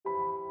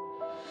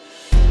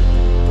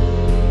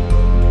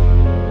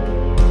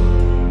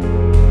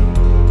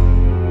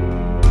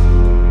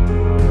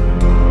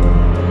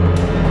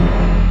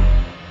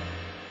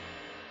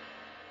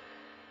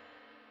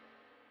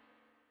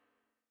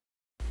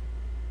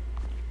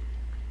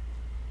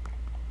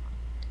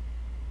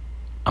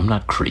I'm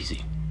not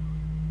crazy.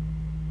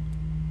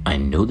 I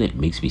know that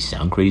makes me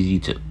sound crazy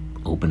to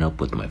open up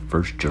with my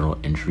first journal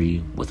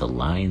entry with a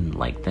line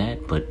like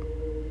that, but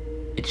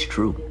it's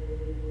true.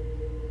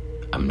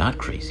 I'm not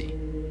crazy.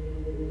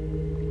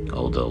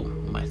 Although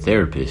my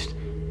therapist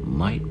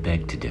might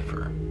beg to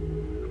differ.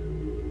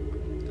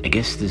 I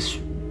guess this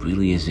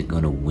really isn't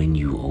going to win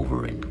you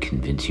over and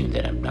convince you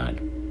that I'm not,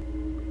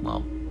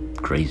 well,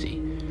 crazy.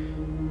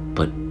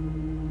 But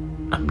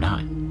I'm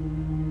not.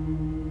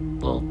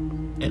 Well,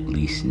 at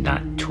least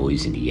not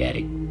toys in the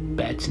attic,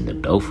 bats in the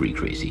belfry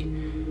crazy.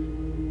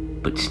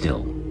 But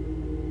still,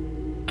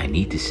 I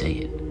need to say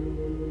it.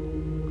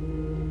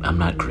 I'm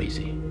not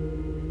crazy.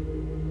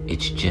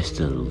 It's just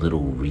a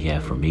little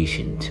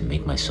reaffirmation to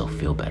make myself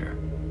feel better.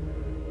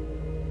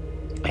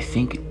 I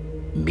think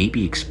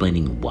maybe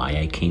explaining why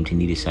I came to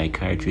need a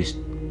psychiatrist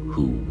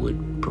who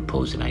would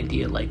propose an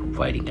idea like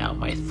writing out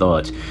my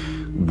thoughts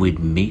would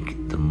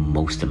make the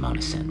most amount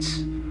of sense.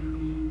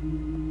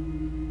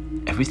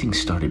 Everything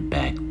started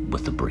back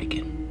with a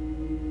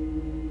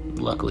break-in.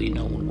 Luckily,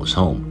 no one was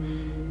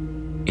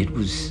home. It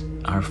was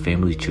our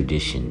family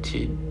tradition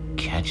to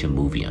catch a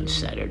movie on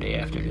Saturday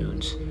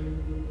afternoons.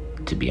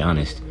 To be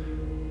honest,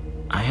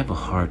 I have a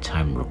hard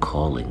time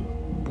recalling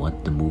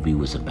what the movie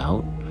was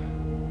about,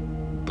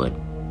 but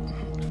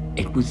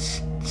it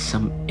was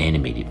some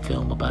animated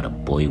film about a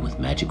boy with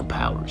magical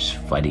powers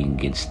fighting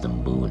against the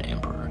Moon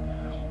Emperor.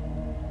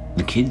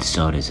 The kids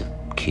saw it as a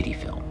kiddie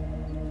film,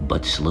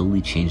 but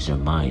slowly changed their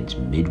minds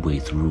midway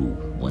through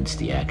once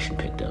the action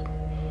picked up.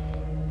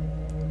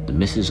 The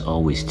missus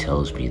always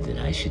tells me that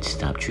I should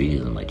stop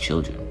treating them like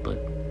children, but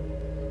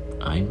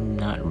I'm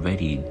not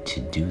ready to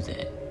do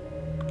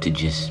that, to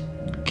just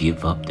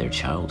give up their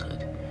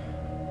childhood.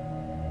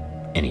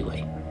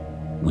 Anyway,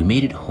 we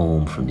made it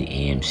home from the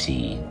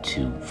AMC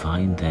to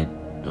find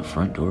that the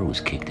front door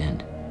was kicked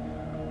in.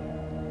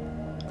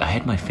 I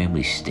had my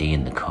family stay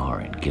in the car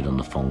and get on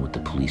the phone with the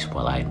police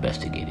while I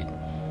investigated.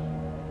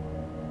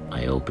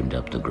 I opened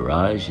up the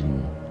garage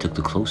and took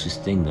the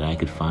closest thing that I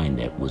could find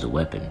that was a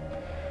weapon,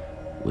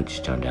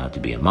 which turned out to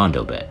be a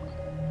Mondo bat.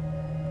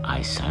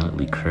 I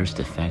silently cursed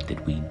the fact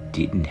that we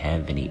didn't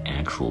have any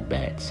actual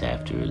bats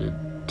after the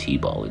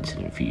T-ball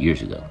incident a few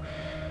years ago.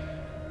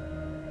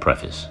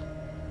 Preface.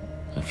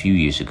 A few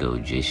years ago,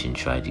 Jason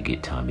tried to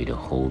get Tommy to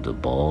hold a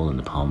ball in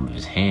the palm of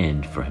his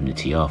hand for him to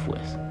tee off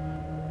with.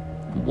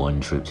 One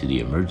trip to the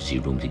emergency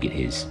room to get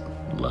his,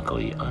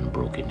 luckily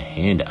unbroken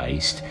hand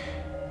iced,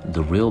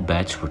 the real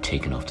bats were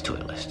taken off the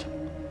toy list.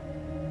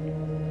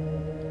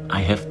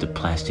 I hefted the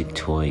plastic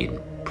toy and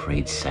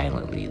prayed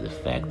silently the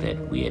fact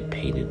that we had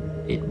painted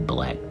it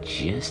black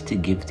just to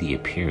give the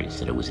appearance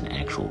that it was an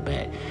actual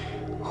bat,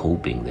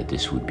 hoping that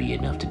this would be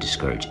enough to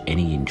discourage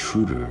any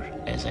intruder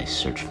as I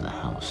searched for the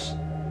house.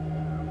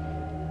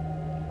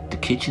 The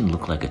kitchen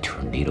looked like a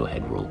tornado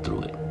had rolled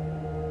through it.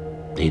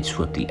 They had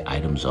swept the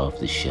items off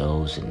the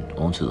shelves and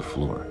onto the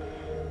floor.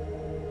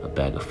 A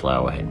bag of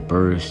flour had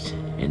burst,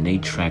 and they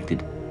tracked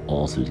it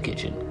all through the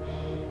kitchen.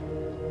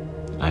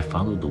 I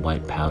followed the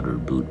white powder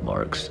boot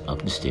marks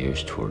up the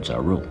stairs towards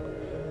our room.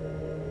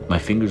 My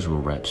fingers were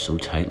wrapped so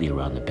tightly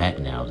around the bat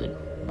now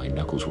that my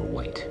knuckles were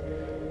white.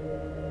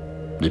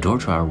 The door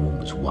to our room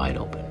was wide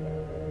open.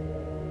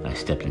 I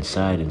stepped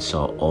inside and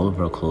saw all of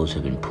our clothes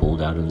had been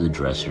pulled out of the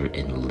dresser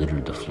and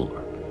littered the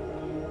floor.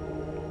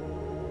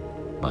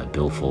 My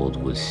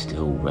billfold was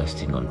still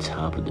resting on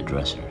top of the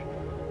dresser.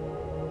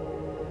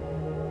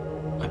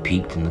 I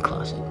peeked in the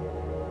closet,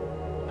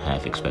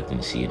 half expecting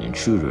to see an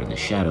intruder in the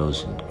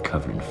shadows and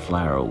covered in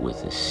flour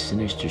with a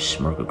sinister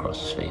smirk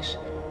across his face.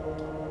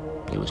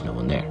 There was no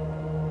one there.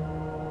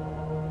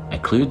 I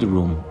cleared the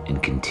room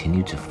and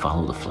continued to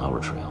follow the flour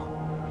trail.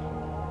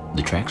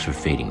 The tracks were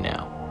fading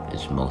now,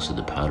 as most of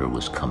the powder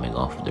was coming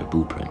off of their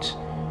boot prints,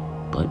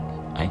 but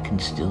I can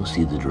still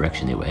see the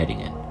direction they were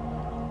heading in.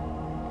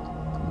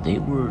 They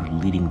were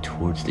leading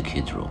towards the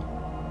kids' room.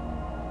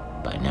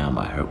 By now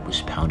my heart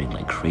was pounding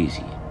like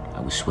crazy. I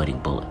was sweating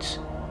bullets.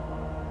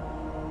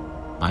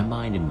 My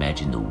mind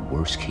imagined the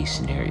worst-case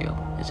scenario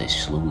as I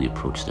slowly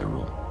approached their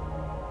room.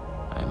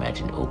 I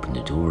imagined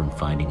opening the door and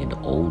finding an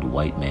old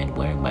white man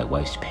wearing my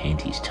wife's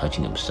panties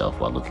touching himself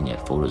while looking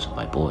at photos of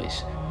my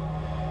boys.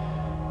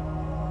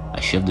 I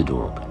shoved the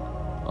door open,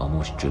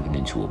 almost driven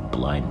into a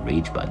blind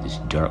rage by this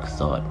dark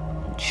thought,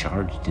 and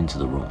charged into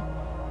the room.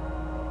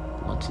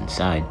 Once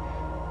inside,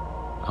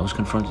 I was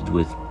confronted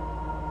with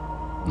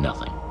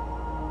nothing.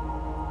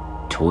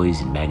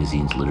 Toys and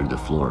magazines littered the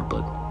floor,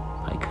 but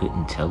I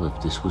couldn't tell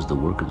if this was the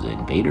work of the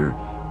invader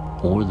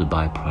or the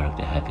byproduct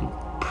of having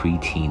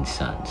preteen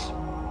sons.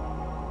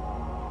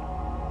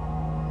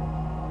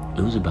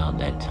 It was about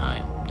that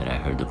time that I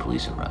heard the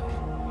police arrive.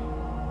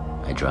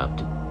 I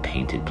dropped a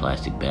painted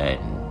plastic bat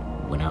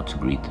and went out to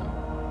greet them.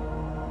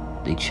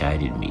 They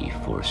chided me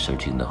for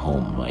searching the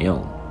home on my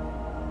own,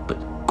 but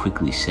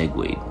quickly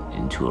segued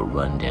into a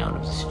rundown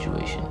of the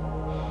situation.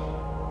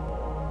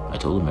 I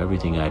told them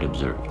everything I'd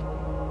observed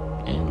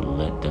and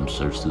let them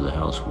search through the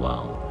house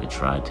while I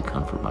tried to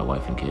comfort my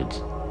wife and kids.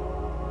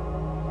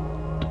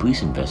 The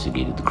police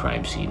investigated the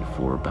crime scene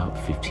for about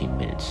 15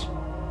 minutes,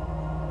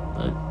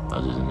 but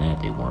other than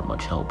that, they weren't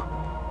much help.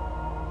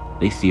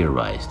 They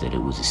theorized that it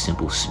was a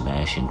simple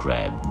smash and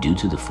grab due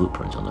to the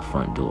footprints on the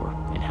front door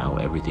and how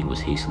everything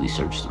was hastily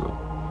searched through.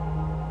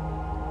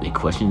 They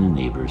questioned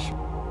the neighbors,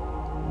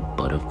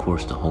 but of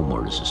course the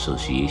homeowners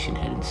association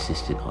had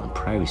insisted on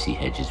privacy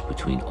hedges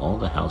between all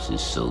the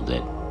houses so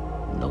that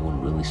no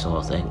one really saw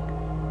a thing.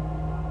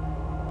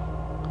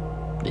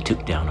 They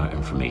took down our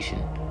information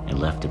and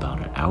left about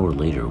an hour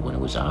later when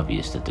it was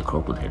obvious that the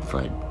culprit had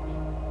fled.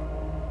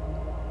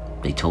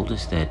 They told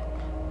us that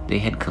they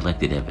had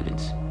collected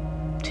evidence,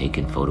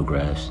 taken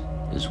photographs,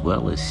 as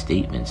well as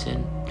statements,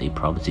 and they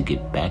promised to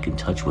get back in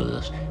touch with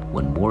us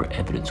when more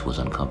evidence was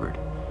uncovered.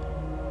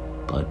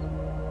 But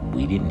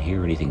we didn't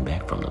hear anything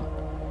back from them.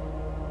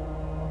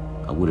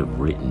 I would have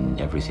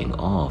written everything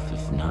off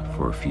if not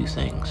for a few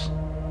things.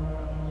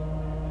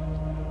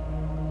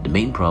 The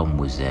main problem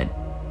was that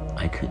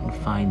I couldn't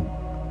find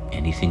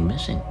anything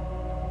missing.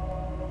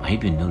 I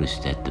even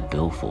noticed that the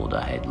billfold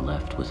I had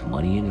left with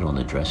money in it on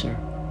the dresser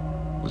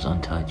was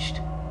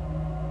untouched.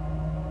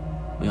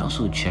 We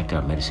also checked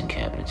our medicine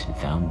cabinets and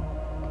found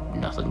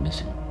nothing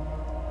missing.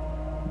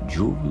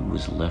 Jewelry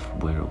was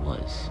left where it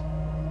was,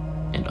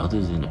 and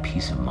other than a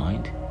peace of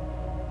mind,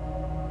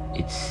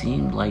 it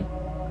seemed like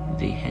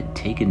they had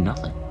taken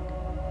nothing.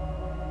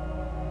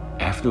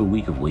 After a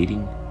week of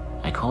waiting,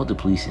 I called the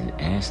police and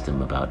asked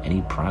them about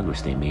any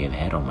progress they may have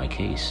had on my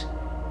case.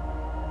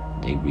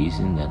 They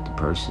reasoned that the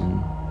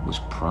person was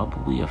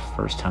probably a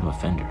first-time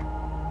offender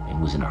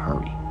and was in a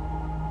hurry.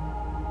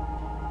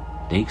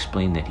 They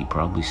explained that he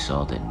probably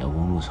saw that no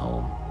one was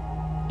home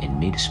and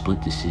made a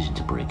split decision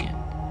to break in.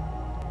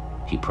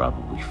 He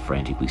probably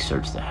frantically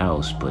searched the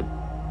house, but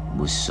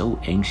was so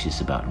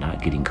anxious about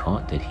not getting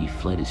caught that he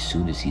fled as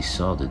soon as he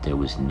saw that there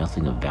was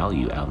nothing of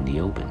value out in the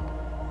open.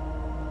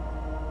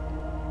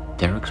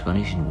 Their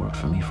explanation worked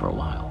for me for a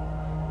while,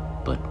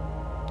 but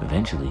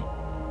eventually,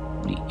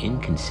 the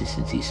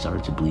inconsistency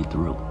started to bleed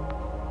through.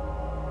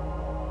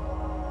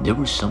 There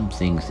were some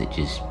things that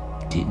just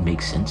didn't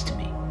make sense to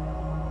me.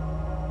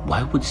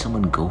 Why would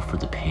someone go for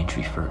the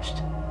pantry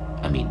first?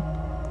 I mean,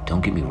 don't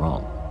get me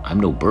wrong,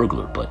 I'm no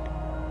burglar, but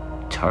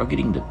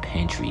targeting the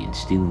pantry and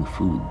stealing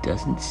food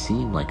doesn't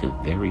seem like a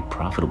very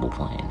profitable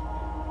plan.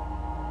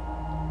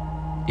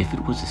 If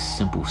it was a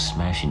simple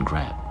smash and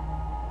grab,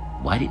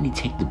 why didn't he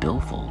take the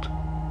billfold?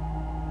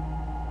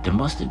 There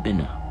must have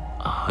been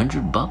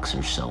 $100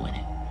 or so in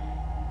it.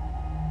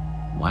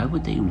 Why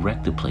would they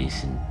wreck the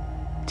place and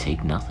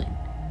take nothing?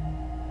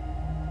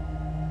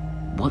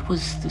 What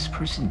was this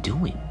person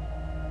doing?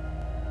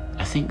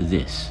 I think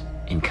this,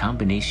 in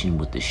combination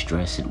with the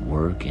stress at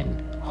work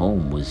and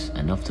home, was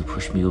enough to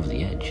push me over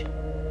the edge.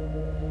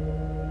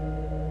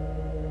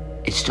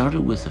 It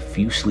started with a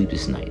few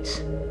sleepless nights.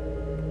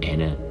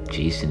 Anna,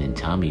 Jason, and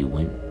Tommy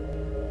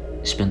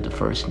spent the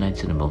first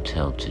nights in a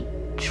motel to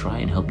try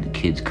and help the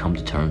kids come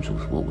to terms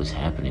with what was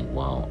happening,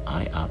 while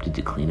I opted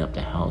to clean up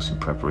the house in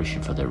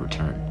preparation for their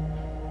return.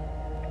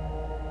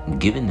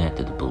 Given that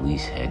the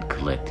police had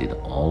collected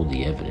all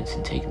the evidence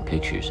and taken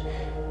pictures,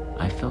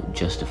 I felt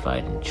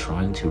justified in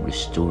trying to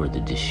restore the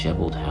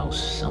disheveled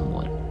house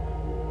somewhat.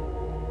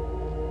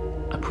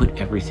 I put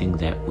everything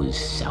that was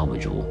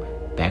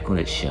salvageable back on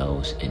its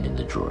shelves and in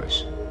the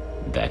drawers,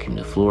 vacuumed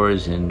the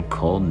floors, and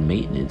called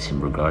maintenance in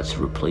regards to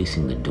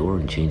replacing the door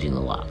and changing the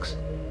locks.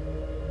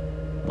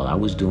 While I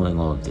was doing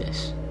all of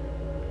this,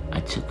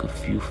 I took a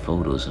few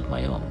photos of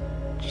my own,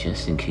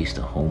 just in case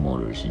the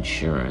homeowner's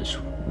insurance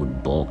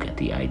would balk at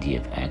the idea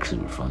of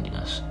actually refunding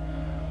us.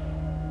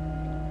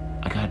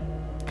 I got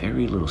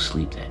very little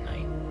sleep that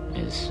night,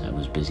 as I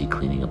was busy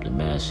cleaning up the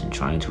mess and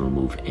trying to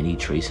remove any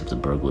trace of the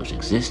burglar's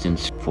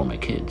existence for my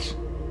kids.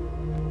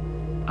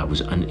 I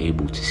was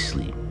unable to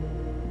sleep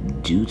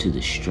due to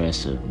the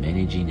stress of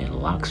managing a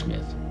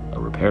locksmith, a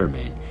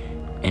repairman,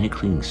 and a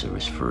cleaning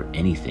service for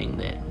anything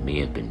that may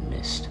have been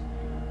missed.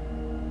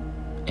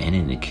 Anna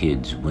and the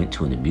kids went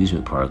to an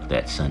amusement park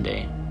that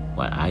Sunday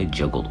while I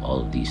juggled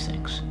all of these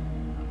things.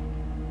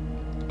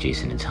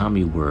 Jason and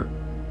Tommy were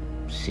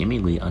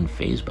seemingly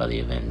unfazed by the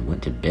event and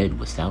went to bed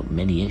without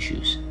many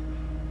issues.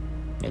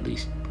 At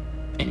least,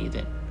 any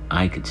that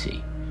I could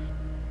see.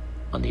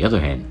 On the other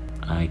hand,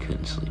 I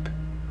couldn't sleep.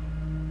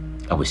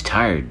 I was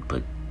tired,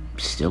 but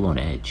still on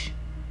edge.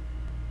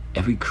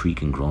 Every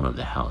creak and groan of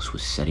the house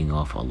was setting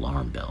off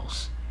alarm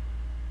bells.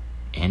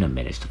 Anna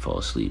managed to fall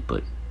asleep,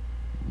 but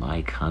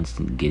my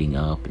constant getting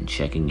up and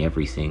checking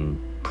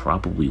everything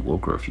probably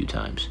woke her a few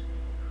times.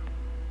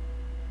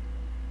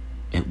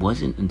 It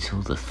wasn't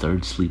until the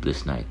third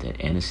sleepless night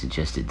that Anna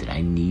suggested that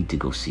I need to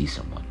go see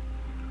someone.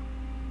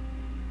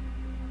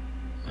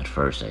 At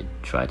first, I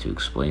tried to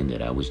explain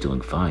that I was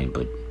doing fine,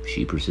 but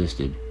she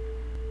persisted.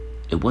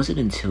 It wasn't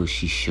until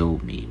she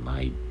showed me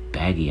my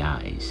baggy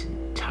eyes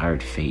and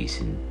tired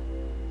face and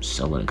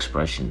sullen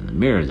expression in the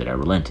mirror that I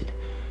relented.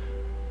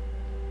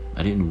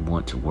 I didn't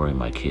want to worry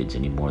my kids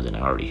any more than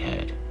I already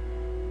had.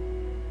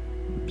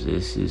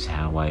 This is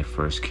how I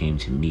first came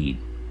to meet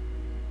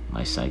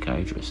my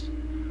psychiatrist.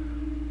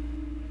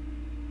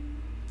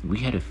 We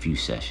had a few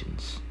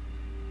sessions.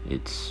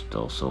 It's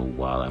also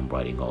while I'm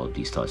writing all of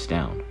these thoughts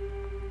down.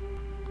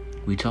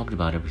 We talked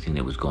about everything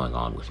that was going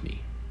on with me,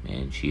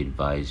 and she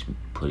advised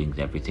putting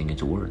everything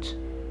into words.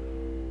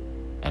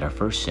 At our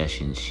first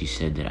session, she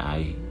said that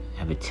I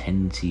have a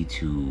tendency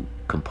to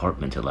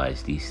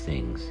compartmentalize these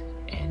things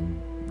and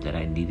that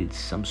I needed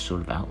some sort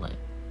of outlet.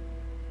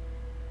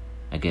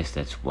 I guess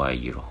that's why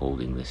you're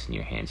holding this in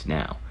your hands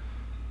now.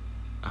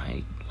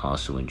 I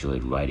also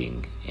enjoyed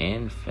writing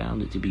and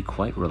found it to be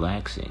quite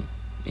relaxing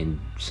in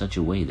such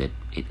a way that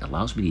it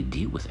allows me to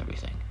deal with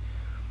everything.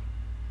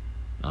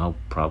 I'll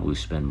probably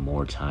spend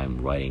more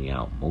time writing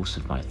out most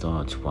of my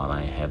thoughts while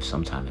I have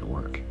some time at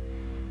work.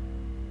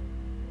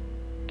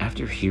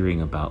 After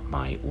hearing about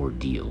my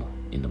ordeal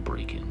in the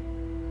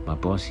break-in, my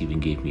boss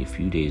even gave me a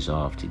few days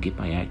off to get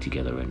my act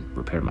together and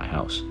repair my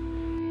house.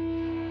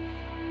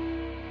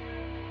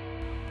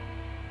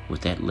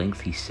 With that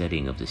lengthy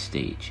setting of the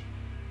stage,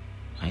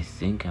 I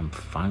think I'm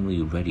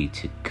finally ready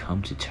to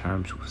come to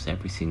terms with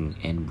everything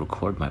and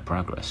record my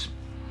progress.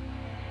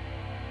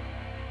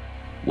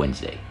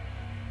 Wednesday,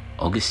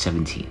 August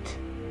 17th,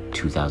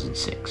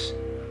 2006.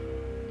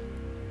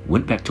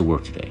 Went back to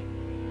work today.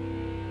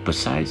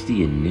 Besides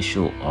the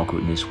initial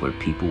awkwardness where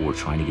people were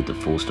trying to get the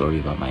full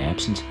story about my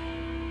absence,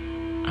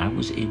 I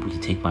was able to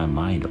take my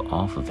mind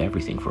off of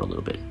everything for a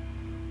little bit.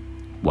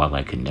 While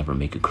I could never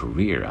make a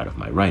career out of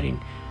my writing,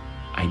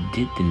 I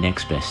did the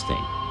next best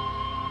thing.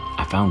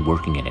 I found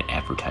working at an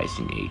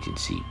advertising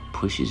agency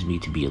pushes me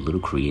to be a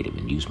little creative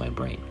and use my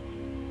brain.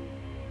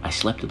 I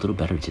slept a little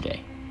better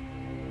today.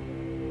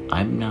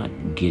 I'm not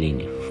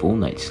getting a full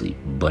night's sleep,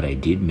 but I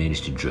did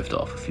manage to drift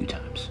off a few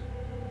times.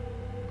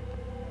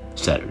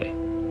 Saturday,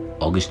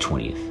 August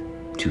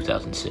 20th,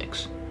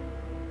 2006.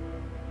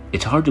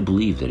 It's hard to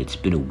believe that it's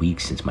been a week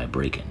since my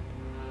break-in.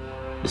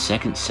 The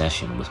second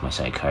session with my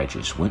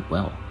psychiatrist went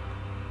well.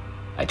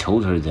 I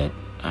told her that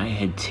I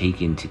had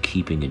taken to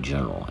keeping a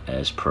journal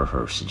as per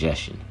her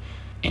suggestion,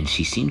 and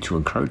she seemed to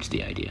encourage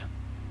the idea.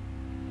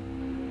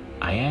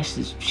 I asked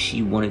if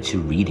she wanted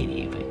to read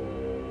any of it,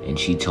 and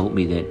she told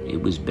me that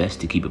it was best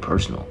to keep it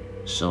personal,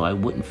 so I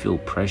wouldn't feel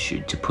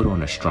pressured to put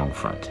on a strong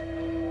front.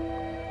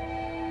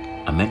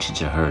 I mentioned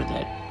to her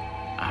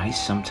that I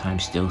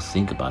sometimes still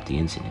think about the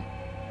incident,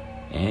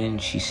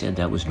 and she said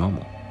that was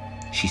normal.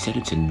 She said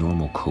it's a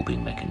normal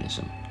coping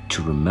mechanism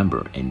to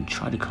remember and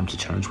try to come to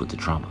terms with the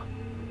trauma.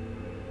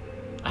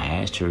 I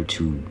asked her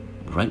to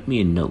write me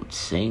a note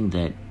saying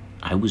that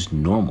I was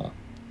normal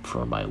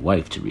for my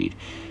wife to read,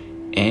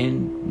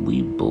 and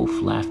we both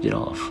laughed it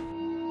off.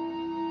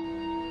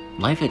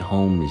 Life at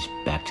home is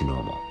back to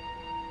normal,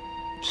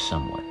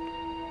 somewhat.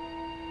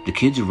 The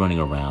kids are running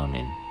around,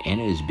 and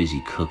Anna is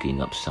busy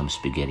cooking up some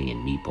spaghetti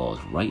and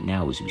meatballs right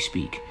now as we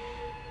speak.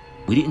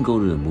 We didn't go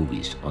to the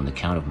movies on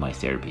account of my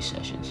therapy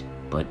sessions,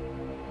 but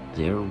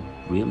there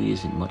really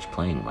isn't much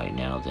playing right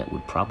now that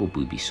would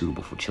probably be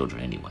suitable for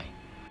children anyway.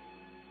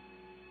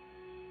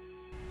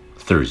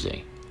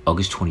 Thursday,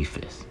 August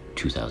 25th,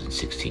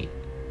 2016.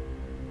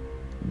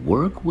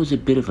 Work was a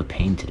bit of a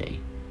pain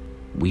today.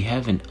 We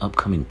have an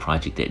upcoming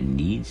project that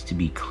needs to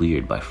be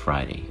cleared by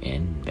Friday,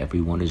 and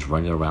everyone is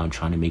running around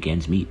trying to make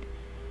ends meet.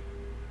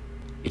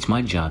 It's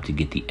my job to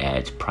get the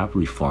ads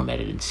properly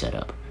formatted and set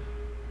up.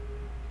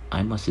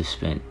 I must have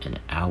spent an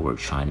hour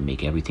trying to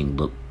make everything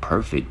look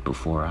perfect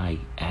before I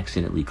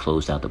accidentally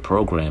closed out the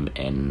program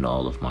and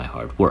all of my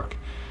hard work.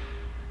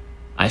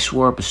 I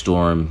swore up a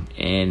storm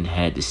and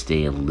had to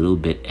stay a little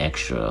bit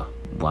extra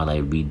while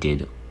I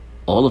redid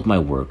all of my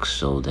work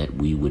so that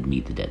we would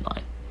meet the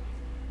deadline.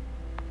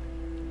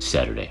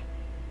 Saturday,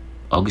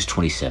 August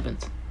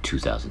 27th,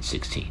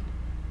 2016.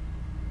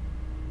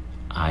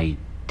 I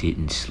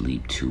didn't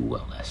sleep too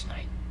well last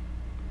night.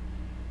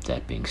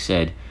 That being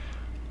said,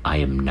 I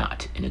am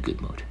not in a good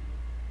mood.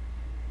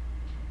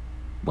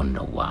 Want to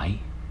know why?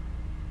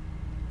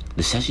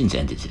 The sessions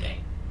ended today.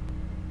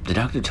 The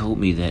doctor told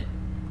me that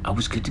I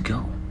was good to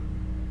go.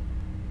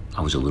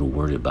 I was a little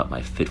worried about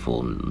my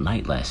fitful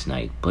night last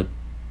night, but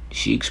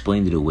she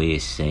explained it away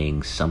as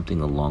saying something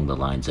along the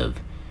lines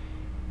of,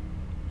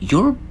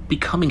 "You're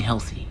becoming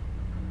healthy.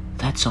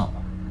 That's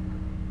all.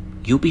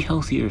 You'll be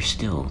healthier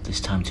still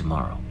this time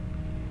tomorrow.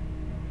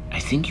 I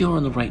think you're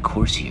on the right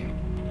course here,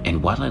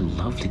 and while I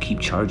love to keep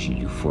charging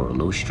you for a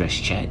low-stress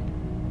chat,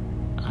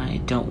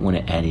 I don't want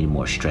to add any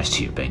more stress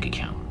to your bank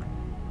account.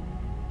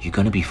 You're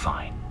going to be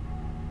fine.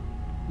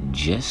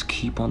 Just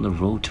keep on the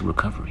road to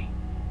recovery."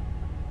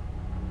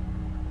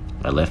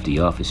 I left the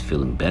office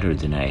feeling better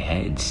than I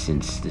had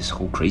since this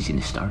whole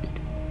craziness started.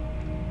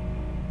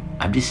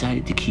 I've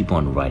decided to keep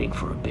on writing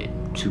for a bit,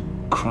 to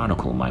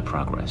chronicle my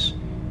progress.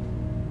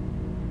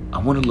 I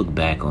want to look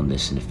back on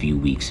this in a few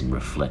weeks and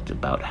reflect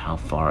about how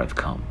far I've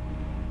come.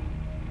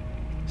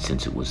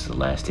 Since it was the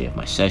last day of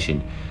my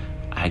session,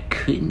 I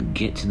couldn't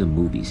get to the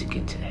movies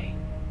again today.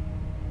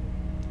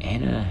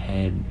 Anna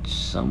had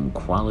some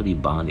quality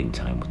bonding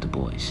time with the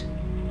boys.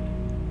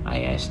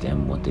 I asked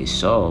them what they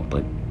saw,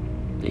 but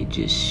they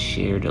just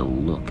shared a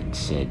look and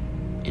said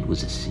it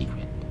was a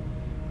secret.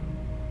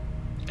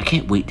 I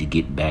can't wait to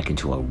get back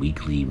into our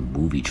weekly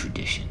movie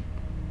tradition.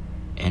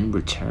 and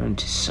return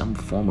to some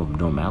form of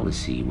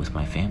normalcy with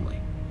my family.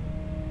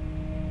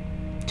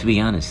 To be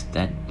honest,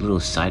 that little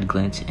side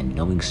glance and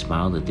knowing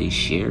smile that they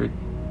shared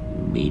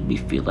made me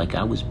feel like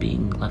I was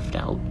being left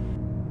out.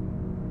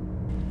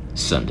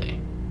 Sunday,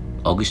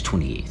 August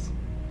 28th,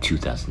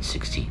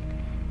 2016.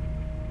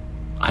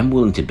 I'm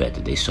willing to bet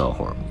that they saw a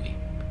horror movie.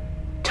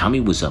 Tommy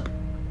was up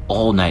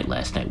all night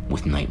last night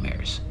with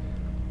nightmares.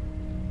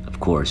 Of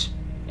course,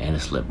 Anna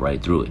slept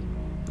right through it,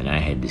 and I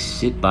had to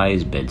sit by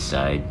his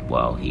bedside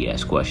while he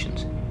asked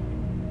questions.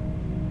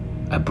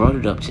 I brought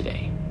it up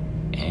today,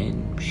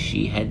 and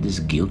she had this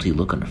guilty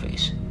look on her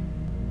face.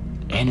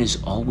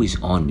 Anna's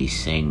always on me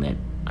saying that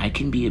I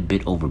can be a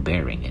bit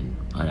overbearing, and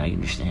I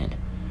understand.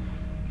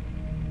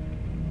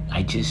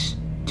 I just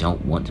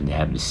don't want them to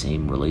have the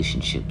same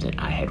relationship that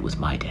I had with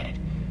my dad.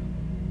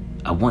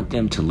 I want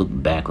them to look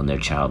back on their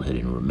childhood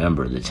and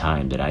remember the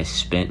time that I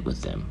spent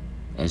with them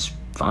as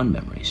fond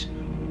memories.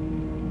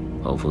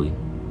 Hopefully,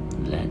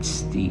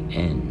 that's the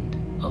end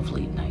of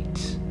late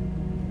nights.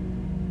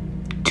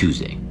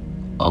 Tuesday,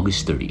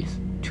 August 30th,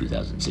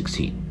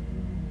 2016.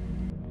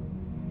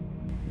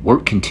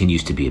 Work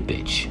continues to be a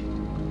bitch.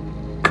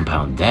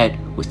 Compound that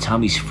with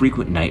Tommy's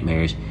frequent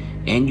nightmares,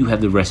 and you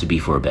have the recipe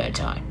for a bad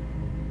time.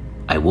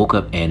 I woke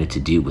up Anna to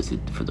deal with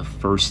it for the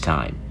first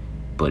time,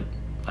 but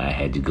I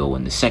had to go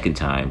in the second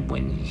time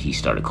when he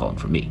started calling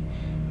for me.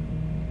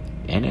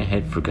 Anna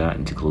had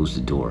forgotten to close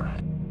the door.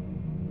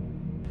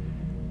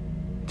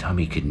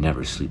 Tommy could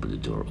never sleep with the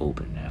door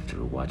open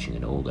after watching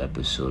an old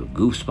episode of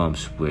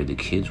Goosebumps where the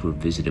kids were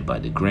visited by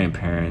the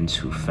grandparents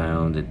who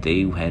found that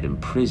they had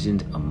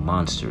imprisoned a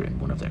monster in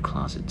one of their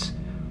closets.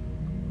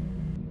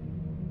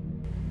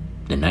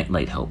 The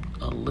nightlight helped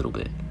a little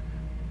bit,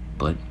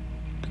 but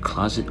the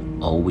closet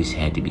always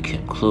had to be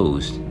kept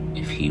closed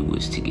if he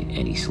was to get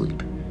any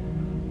sleep.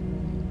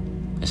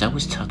 As I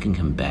was tucking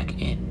him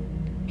back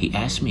in, he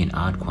asked me an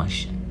odd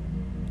question.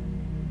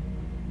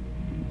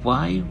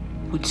 Why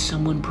would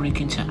someone break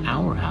into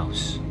our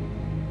house?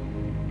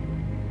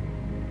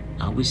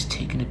 I was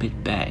taken a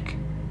bit back,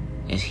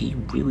 as he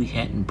really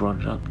hadn't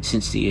brought it up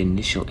since the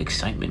initial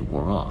excitement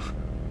wore off,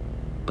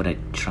 but I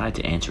tried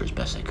to answer as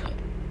best I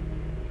could.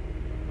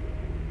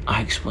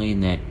 I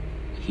explained that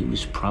he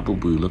was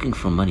probably looking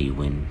for money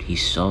when he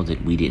saw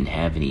that we didn't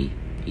have any.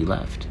 He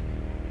left.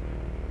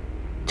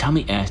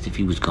 Tommy asked if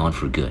he was gone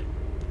for good,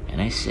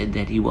 and I said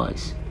that he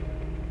was.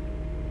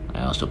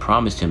 I also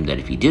promised him that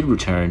if he did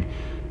return,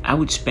 I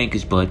would spank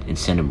his butt and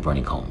send him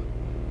running home.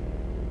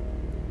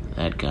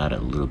 That got a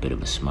little bit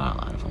of a smile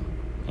out of him,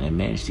 and I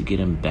managed to get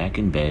him back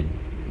in bed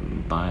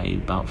by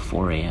about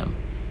 4 a.m.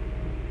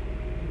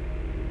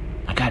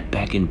 I got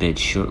back in bed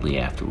shortly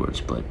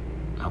afterwards, but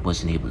I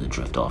wasn't able to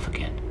drift off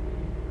again.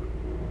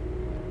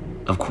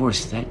 Of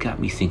course, that got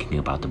me thinking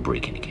about the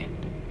break-in again.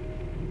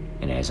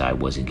 And as I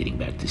wasn't getting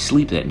back to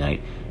sleep that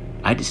night,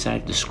 I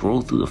decided to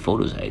scroll through the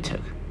photos I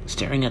took.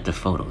 Staring at the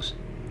photos,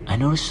 I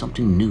noticed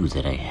something new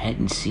that I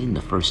hadn't seen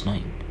the first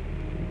night.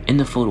 In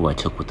the photo I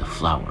took with the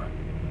flower,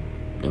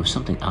 there was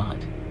something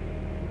odd.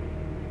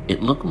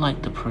 It looked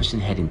like the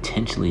person had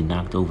intentionally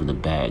knocked over the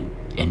bag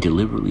and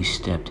deliberately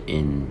stepped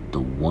in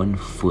the 1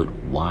 foot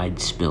wide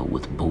spill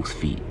with both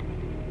feet.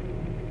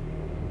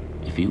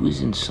 If he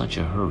was in such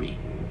a hurry,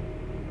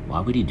 why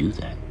would he do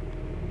that?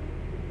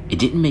 It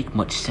didn't make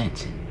much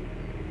sense.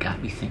 It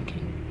got me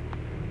thinking.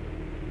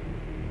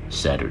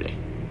 Saturday,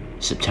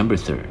 September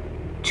 3rd,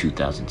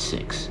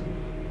 2006.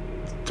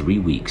 3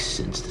 weeks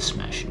since the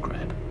smash and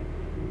grab.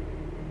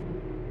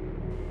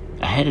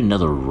 I had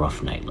another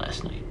rough night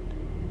last night.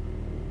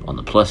 On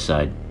the plus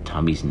side,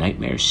 Tommy's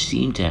nightmares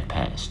seemed to have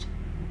passed.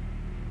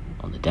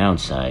 On the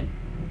downside,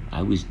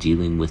 I was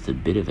dealing with a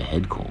bit of a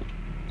head cold,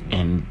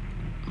 and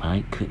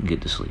I couldn't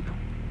get to sleep.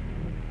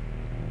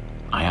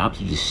 I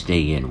opted to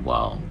stay in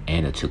while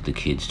Anna took the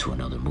kids to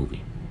another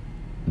movie.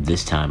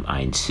 This time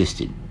I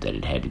insisted that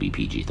it had to be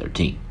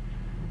PG-13.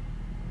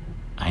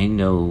 I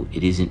know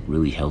it isn't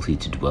really healthy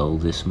to dwell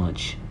this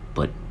much,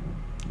 but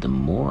the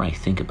more I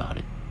think about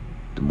it,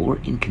 the more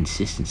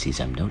inconsistencies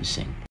I'm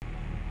noticing.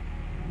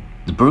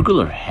 The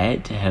burglar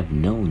had to have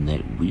known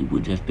that we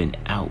would have been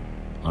out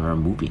on our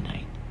movie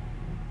night.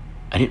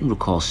 I didn't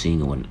recall seeing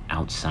anyone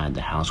outside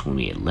the house when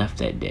we had left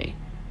that day,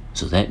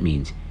 so that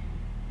means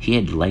he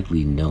had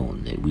likely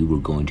known that we were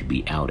going to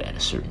be out at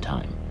a certain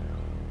time.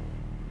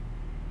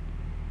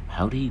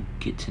 How did he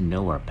get to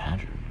know our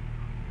pattern?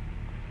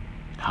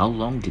 How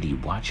long did he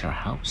watch our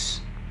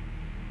house?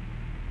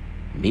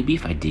 Maybe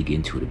if I dig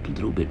into it a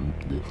little bit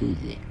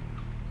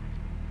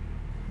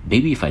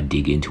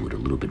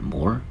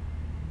more,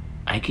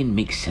 I can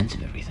make sense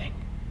of everything.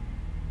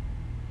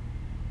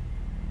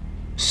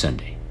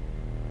 Sunday,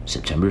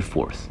 September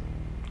 4th,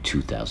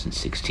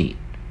 2016.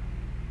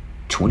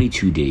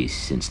 22 days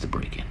since the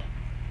break-in.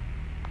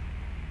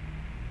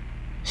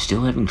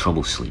 Still having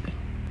trouble sleeping.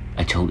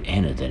 I told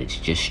Anna that it's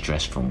just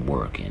stress from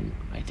work, and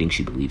I think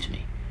she believes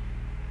me.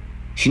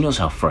 She knows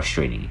how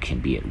frustrating it can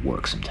be at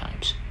work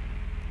sometimes.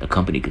 A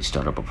company could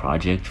start up a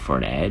project for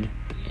an ad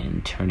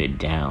and turn it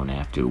down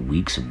after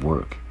weeks of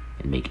work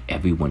and make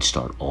everyone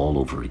start all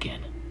over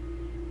again.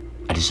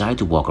 I decided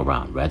to walk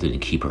around rather than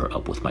keep her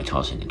up with my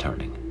tossing and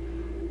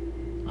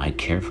turning. I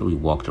carefully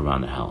walked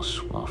around the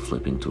house while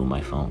flipping through my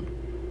phone.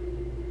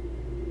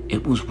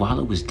 It was while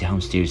I was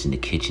downstairs in the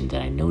kitchen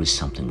that I noticed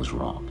something was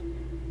wrong.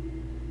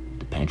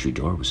 The pantry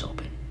door was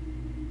open.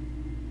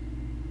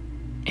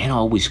 Anna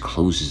always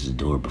closes the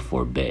door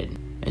before bed,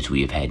 as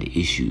we have had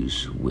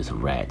issues with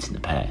rats in the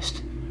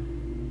past.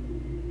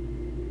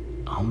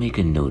 I'll make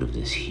a note of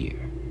this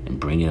here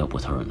and bring it up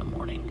with her in the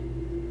morning.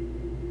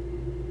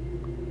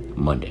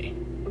 Monday,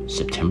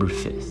 September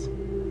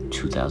 5th,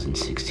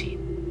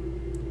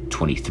 2016.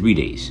 23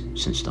 days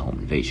since the home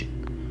invasion.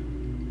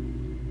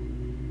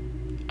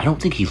 I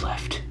don't think he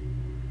left.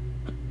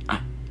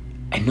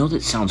 I know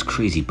that sounds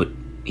crazy, but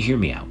hear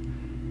me out.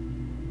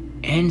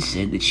 Anne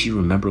said that she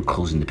remembered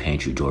closing the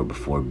pantry door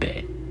before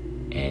bed,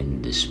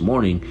 and this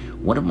morning,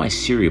 one of my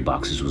cereal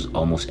boxes was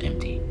almost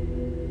empty.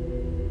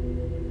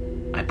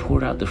 I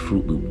poured out the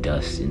Fruit Loop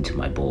dust into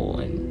my bowl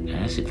and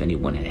asked if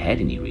anyone had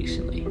had any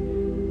recently.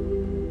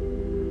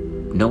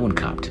 No one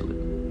copped to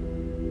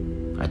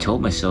it. I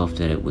told myself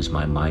that it was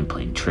my mind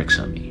playing tricks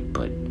on me,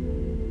 but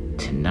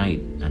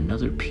tonight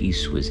another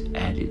piece was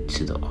added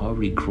to the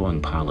already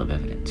growing pile of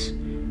evidence.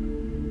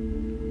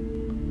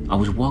 I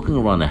was walking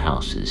around the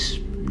house, as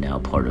now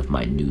part of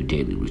my new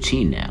daily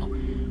routine now,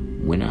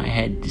 when I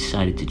had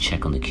decided to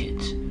check on the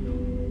kids.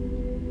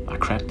 I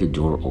cracked the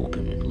door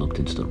open and looked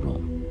into the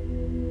room.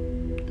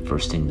 The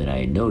first thing that I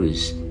had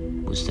noticed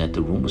was that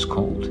the room was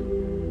cold.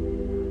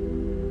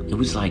 It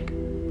was like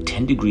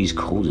 10 degrees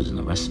colder than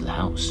the rest of the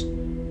house.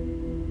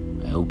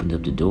 I opened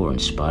up the door and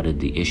spotted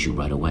the issue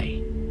right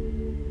away.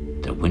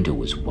 The window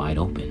was wide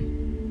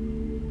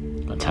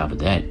open. On top of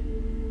that,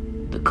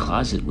 the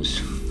closet was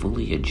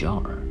fully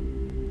ajar.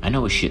 I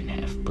know I shouldn't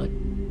have, but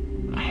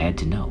I had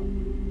to know.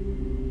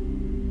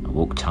 I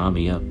woke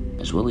Tommy up,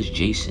 as well as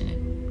Jason,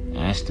 and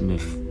asked them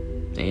if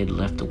they had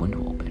left the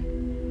window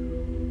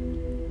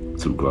open.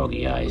 Through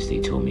groggy eyes, they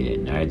told me that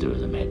neither of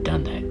them had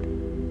done that.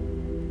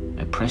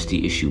 I pressed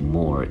the issue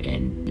more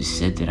and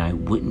said that I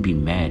wouldn't be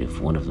mad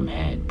if one of them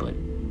had, but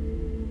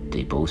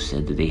they both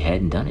said that they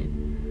hadn't done it.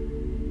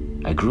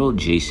 I grilled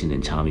Jason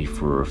and Tommy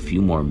for a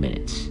few more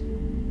minutes.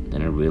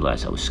 Then I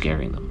realized I was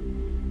scaring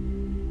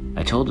them.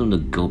 I told them to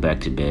go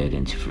back to bed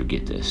and to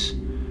forget this.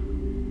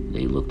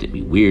 They looked at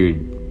me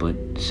weird,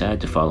 but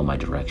decided to follow my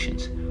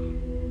directions.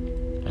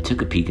 I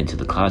took a peek into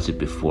the closet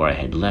before I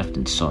had left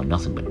and saw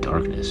nothing but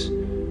darkness.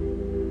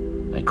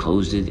 I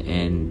closed it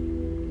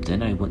and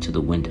then I went to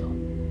the window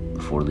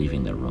before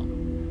leaving their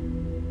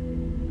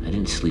room. I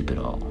didn't sleep at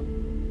all.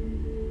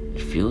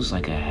 It feels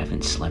like I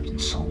haven't slept in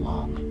so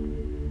long.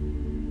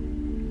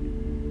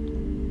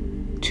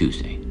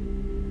 Tuesday,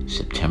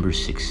 September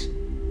 6,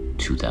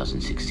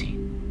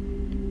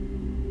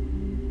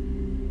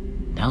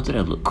 2016. Now that I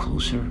look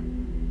closer,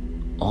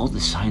 all the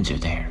signs are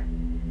there.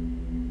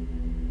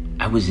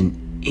 I was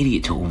an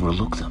idiot to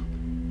overlook them.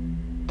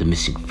 The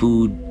missing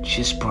food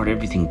just brought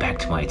everything back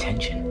to my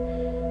attention.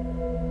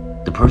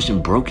 The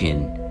person broke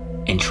in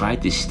and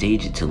tried to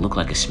stage it to look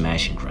like a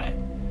smash and grab,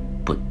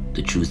 but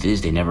the truth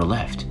is they never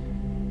left.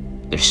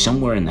 They're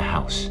somewhere in the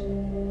house.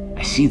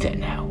 I see that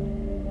now.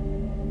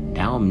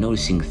 Now I'm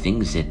noticing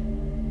things that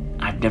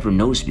I've never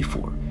noticed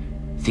before.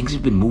 Things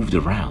have been moved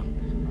around.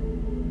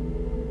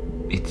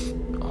 It's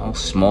all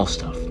small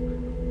stuff,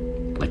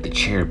 like the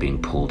chair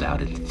being pulled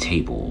out at the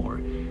table or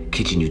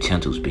kitchen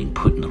utensils being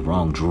put in the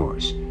wrong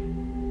drawers.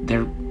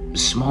 They're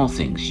small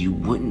things you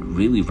wouldn't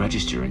really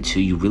register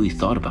until you really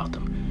thought about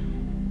them.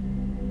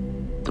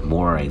 The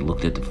more I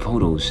looked at the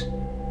photos,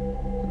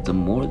 the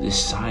more the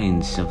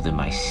signs of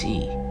them I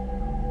see.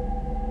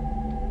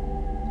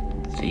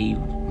 They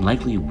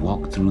likely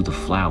walked through the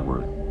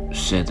flower,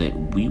 said that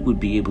we would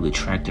be able to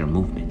track their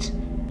movements,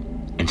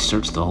 and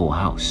searched the whole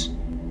house.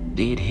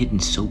 They had hidden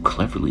so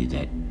cleverly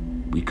that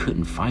we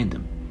couldn't find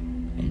them,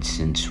 and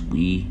since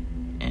we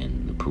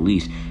and the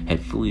police had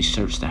fully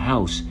searched the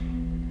house,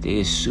 they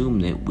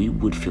assumed that we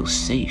would feel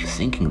safe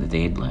thinking that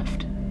they had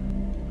left.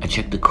 I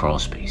checked the crawl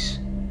space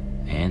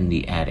and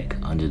the attic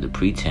under the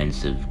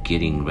pretense of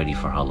getting ready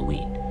for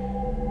Halloween.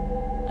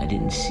 I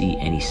didn't see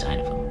any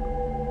sign of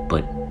him,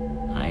 but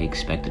I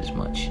expected as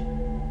much.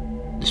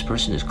 This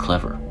person is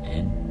clever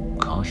and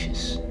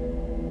cautious.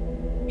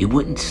 He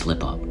wouldn't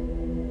slip up.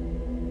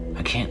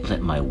 I can't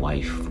let my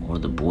wife or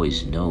the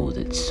boys know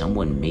that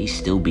someone may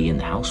still be in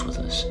the house with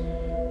us.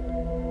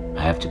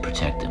 I have to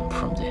protect them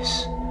from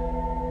this.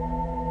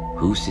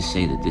 Who's to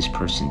say that this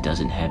person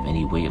doesn't have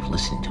any way of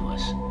listening to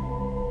us?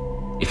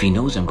 If he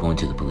knows I'm going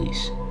to the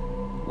police,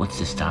 what's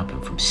to stop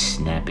him from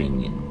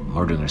snapping and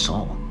murdering us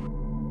all?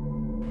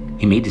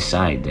 He may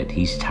decide that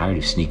he's tired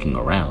of sneaking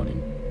around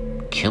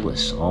and kill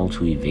us all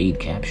to evade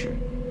capture.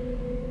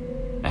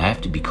 I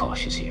have to be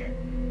cautious here.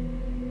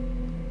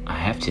 I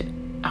have to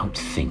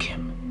outthink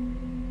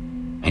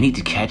him. I need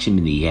to catch him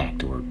in the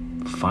act or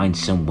find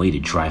some way to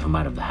drive him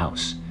out of the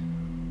house.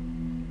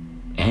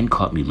 Anne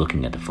caught me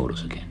looking at the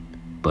photos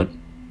again, but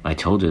I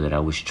told her that I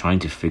was trying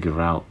to figure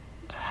out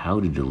how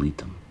to delete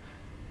them.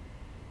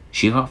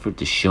 She offered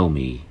to show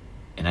me,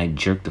 and I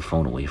jerked the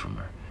phone away from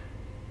her.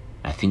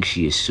 I think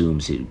she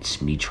assumes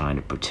it's me trying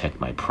to protect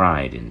my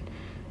pride, and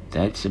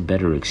that's a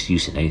better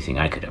excuse than anything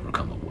I could ever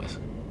come up with.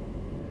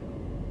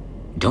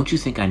 Don't you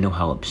think I know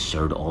how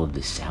absurd all of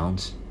this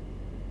sounds?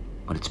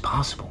 But it's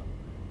possible.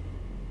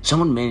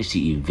 Someone managed to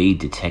evade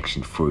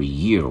detection for a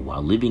year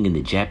while living in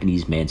the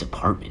Japanese man's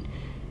apartment.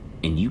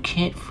 And you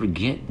can't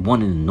forget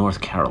one in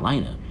North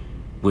Carolina,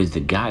 where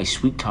the guy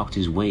sweet-talked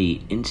his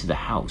way into the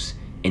house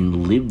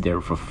and lived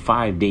there for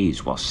 5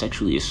 days while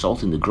sexually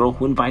assaulting the girl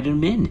who invited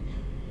him in.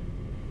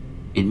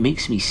 It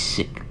makes me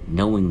sick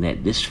knowing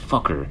that this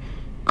fucker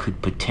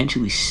could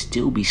potentially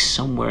still be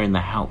somewhere in the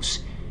house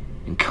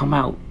and come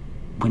out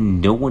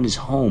when no one is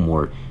home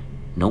or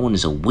no one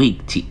is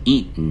awake to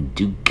eat and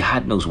do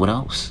God knows what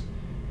else.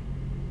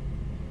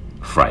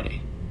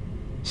 Friday,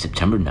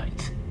 September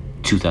 9th,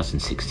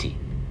 2016.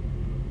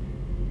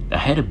 I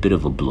had a bit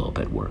of a blow-up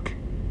at work.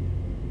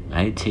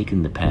 I had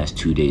taken the past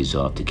 2 days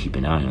off to keep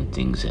an eye on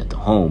things at the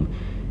home,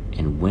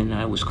 and when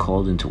I was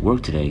called into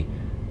work today,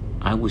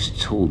 I was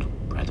told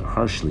rather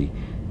harshly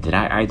that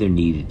I either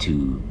needed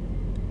to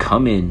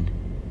come in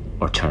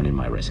or turn in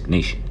my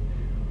resignation.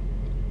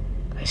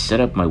 I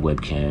set up my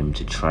webcam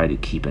to try to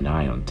keep an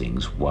eye on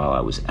things while I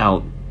was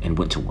out and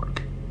went to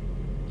work.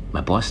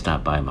 My boss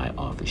stopped by my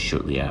office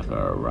shortly after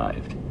I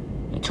arrived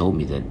and told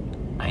me that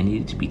I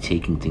needed to be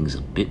taking things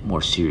a bit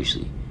more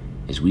seriously,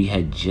 as we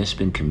had just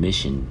been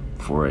commissioned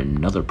for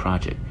another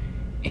project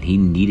and he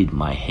needed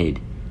my head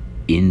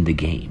in the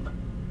game.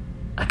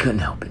 I couldn't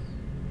help it.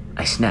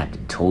 I snapped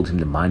and told him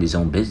to mind his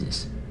own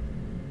business.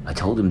 I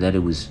told him that it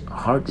was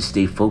hard to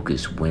stay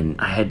focused when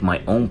I had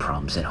my own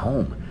problems at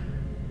home.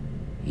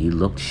 He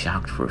looked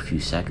shocked for a few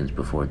seconds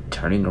before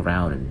turning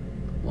around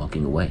and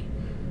walking away.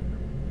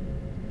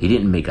 He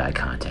didn't make eye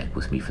contact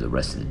with me for the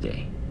rest of the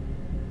day.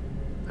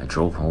 I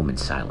drove home in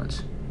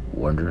silence,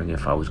 wondering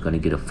if I was going to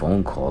get a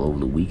phone call over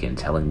the weekend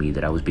telling me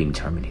that I was being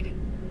terminated.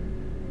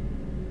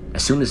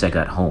 As soon as I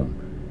got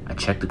home, I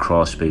checked the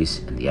crawl space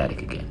and the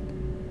attic again.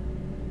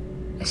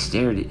 I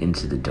stared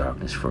into the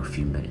darkness for a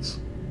few minutes,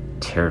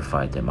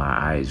 terrified that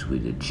my eyes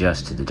would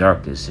adjust to the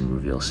darkness and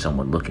reveal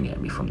someone looking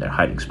at me from their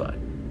hiding spot.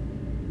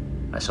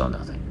 I saw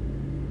nothing.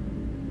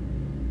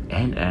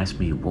 Anne asked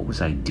me what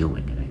was I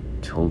doing, and I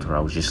told her I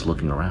was just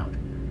looking around.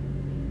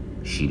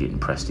 She didn't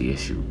press the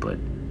issue, but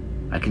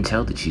I can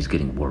tell that she's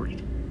getting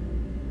worried.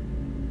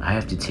 I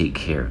have to take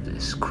care of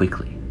this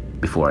quickly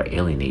before I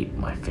alienate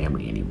my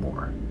family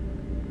anymore.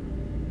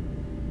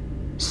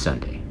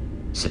 Sunday,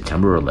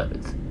 September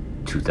 11th,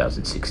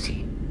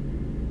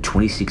 2016.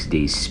 26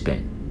 days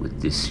spent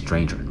with this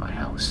stranger in my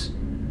house.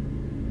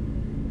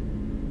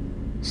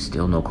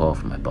 Still no call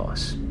from my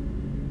boss,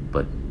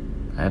 but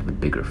I have a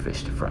bigger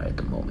fish to fry at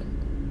the moment.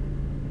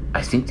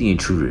 I think the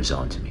intruder is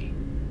on to me.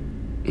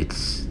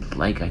 It's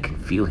like I can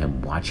feel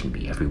him watching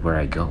me everywhere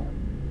I go.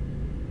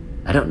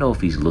 I don't know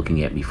if he's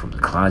looking at me from the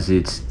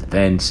closets, the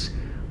vents,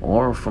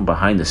 or from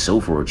behind the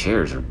sofa or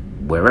chairs or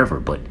wherever,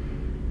 but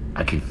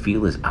I can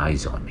feel his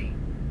eyes on me.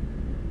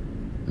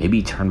 Maybe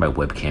he turned my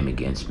webcam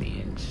against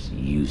me and is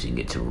using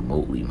it to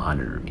remotely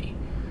monitor me.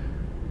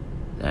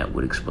 That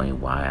would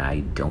explain why I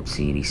don't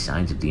see any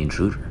signs of the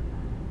intruder.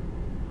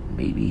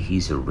 Maybe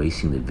he's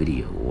erasing the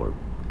video or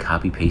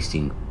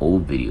copy-pasting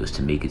old videos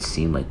to make it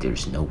seem like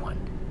there's no one.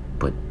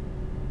 But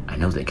I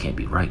know that can't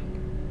be right.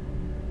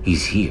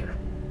 He's here.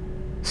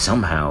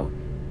 Somehow,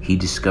 he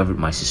discovered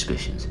my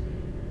suspicions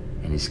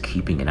and is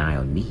keeping an eye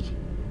on me.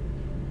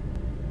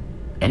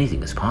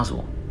 Anything is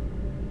possible.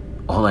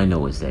 All I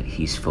know is that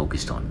he's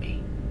focused on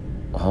me.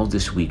 All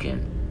this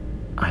weekend,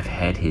 I've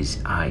had his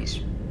eyes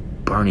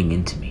burning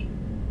into me,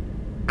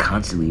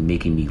 constantly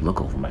making me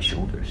look over my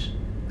shoulders.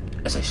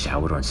 As I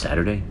showered on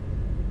Saturday,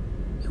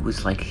 it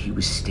was like he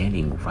was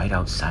standing right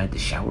outside the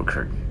shower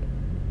curtain.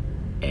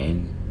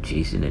 And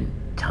Jason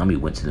and Tommy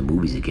went to the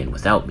movies again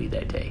without me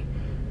that day.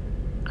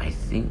 I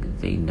think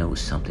they know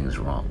something's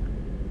wrong.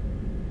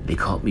 They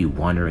caught me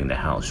wandering the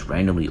house,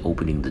 randomly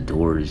opening the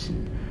doors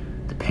and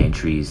the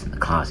pantries and the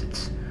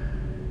closets.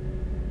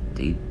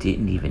 They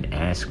didn't even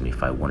ask me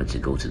if I wanted to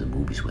go to the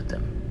movies with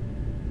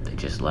them. They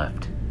just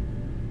left.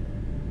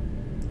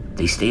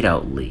 They stayed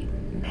out late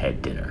and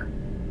had dinner,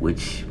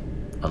 which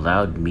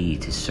allowed me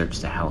to search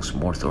the house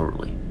more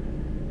thoroughly.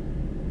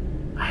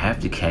 I have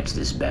to catch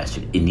this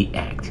bastard in the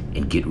act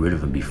and get rid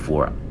of him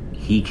before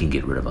he can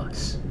get rid of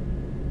us.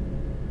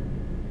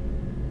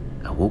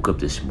 I woke up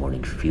this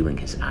morning feeling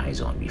his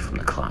eyes on me from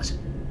the closet.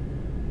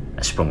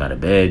 I sprung out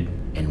of bed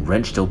and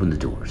wrenched open the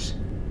doors.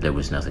 There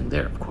was nothing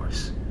there, of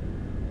course.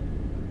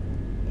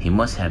 He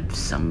must have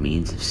some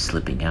means of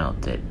slipping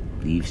out that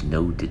leaves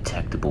no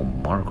detectable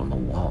mark on the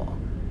wall.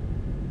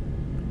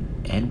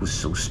 Anne was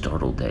so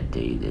startled that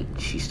day that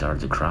she started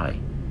to cry.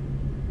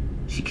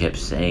 She kept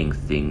saying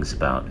things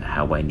about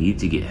how I needed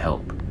to get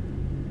help,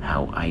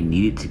 how I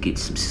needed to get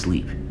some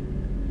sleep,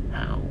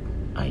 how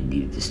I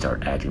needed to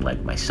start acting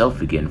like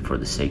myself again for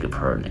the sake of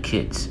her and the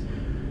kids.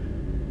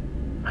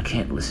 I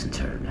can't listen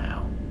to her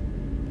now.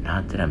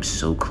 Not that I'm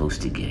so close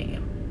to getting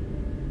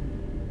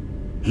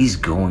him. He's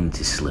going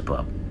to slip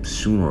up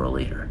sooner or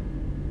later,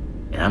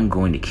 and I'm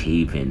going to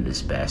cave in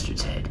this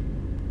bastard's head.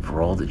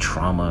 for all the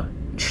trauma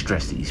and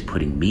stress that he's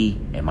putting me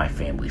and my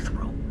family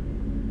through.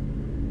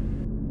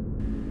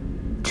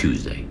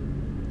 Tuesday,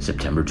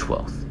 September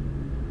 12th,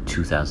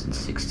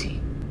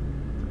 2016.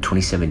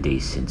 27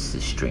 days since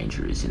this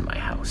stranger is in my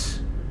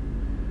house.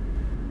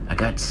 I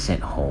got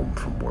sent home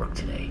from work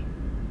today.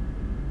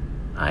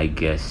 I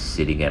guess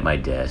sitting at my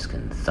desk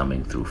and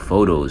thumbing through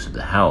photos of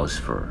the house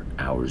for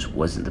hours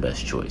wasn't the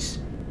best choice.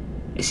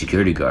 A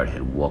security guard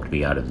had walked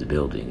me out of the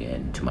building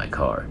and to my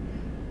car.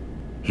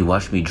 He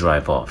watched me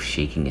drive off,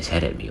 shaking his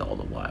head at me all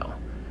the while.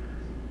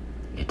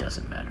 It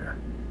doesn't matter.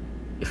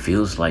 It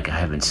feels like I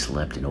haven't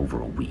slept in over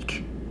a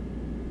week.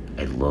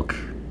 I look,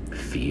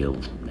 feel,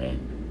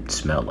 and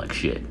smell like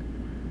shit.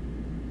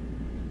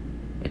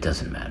 It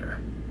doesn't matter.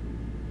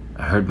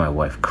 I heard my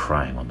wife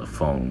crying on the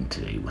phone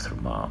today with her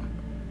mom.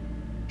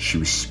 She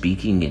was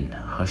speaking in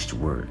hushed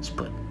words,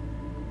 but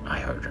I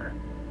heard her.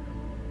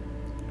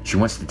 She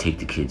wants to take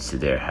the kids to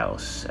their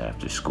house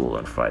after school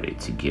on Friday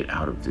to get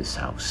out of this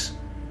house.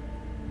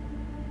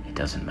 It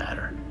doesn't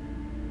matter.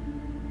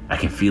 I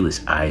can feel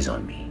his eyes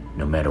on me,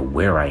 no matter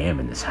where I am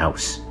in this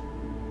house.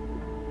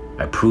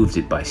 I proved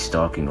it by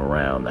stalking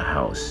around the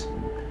house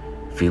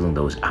and feeling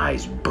those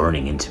eyes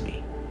burning into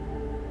me.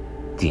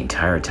 The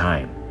entire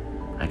time,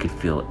 I could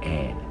feel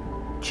Anne,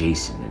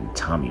 Jason, and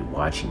Tommy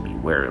watching me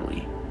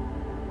warily.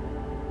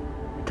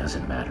 It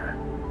doesn't matter.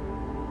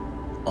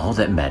 All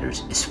that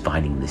matters is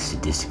finding this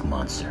sadistic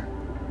monster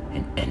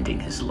and ending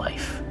his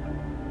life.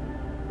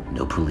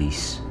 No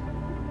police,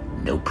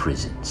 no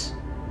prisons.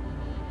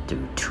 There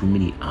are too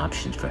many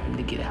options for him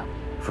to get out,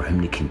 for him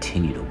to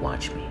continue to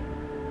watch me,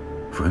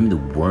 for him to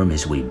worm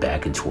his way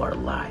back into our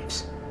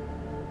lives.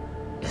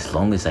 As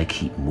long as I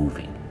keep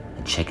moving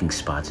and checking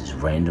spots as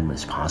random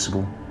as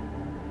possible,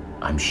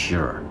 I'm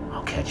sure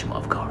I'll catch him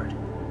off guard.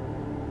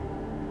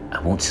 I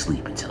won't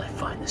sleep until I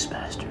find this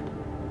bastard.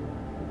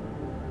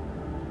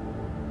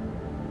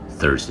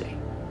 Thursday,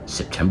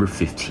 September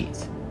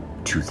 15th,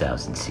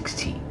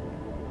 2016.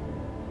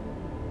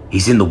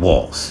 He's in the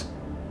walls.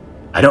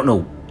 I don't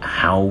know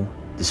how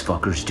this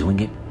fucker's doing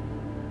it,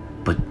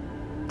 but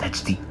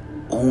that's the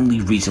only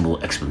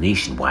reasonable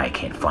explanation why I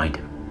can't find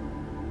him.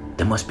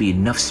 There must be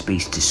enough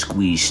space to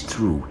squeeze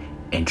through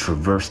and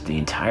traverse the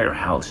entire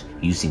house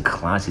using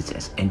closets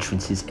as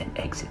entrances and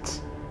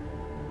exits.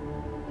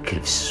 I could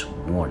have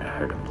sworn I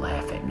heard him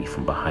laugh at me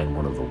from behind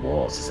one of the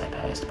walls as I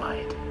passed by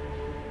it.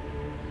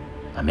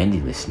 I'm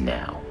ending this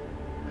now.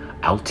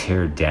 I'll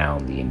tear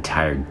down the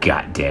entire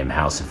goddamn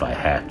house if I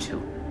have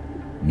to.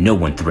 No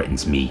one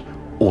threatens me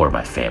or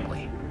my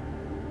family.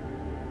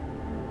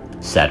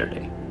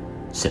 Saturday,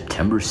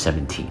 September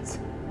 17th,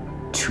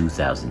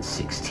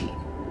 2016.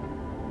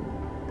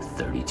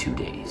 32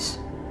 days.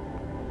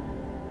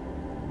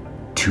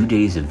 2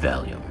 days of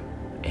Valium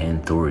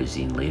and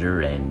Thorazine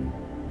later, and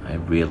I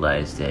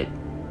realized that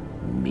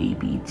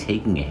maybe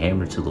taking a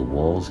hammer to the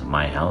walls of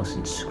my house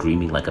and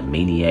screaming like a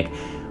maniac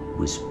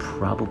was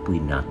probably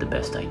not the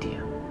best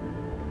idea.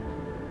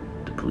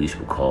 The police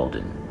were called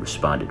and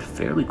responded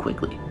fairly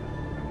quickly.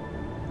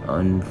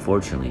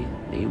 Unfortunately,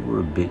 they were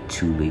a bit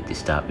too late to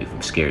stop me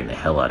from scaring the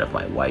hell out of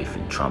my wife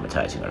and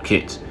traumatizing our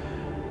kids.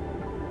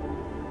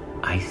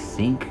 I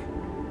think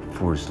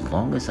for as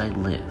long as I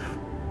live,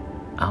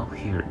 I'll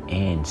hear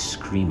Anne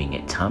screaming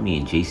at Tommy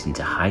and Jason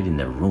to hide in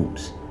their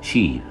rooms.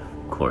 She,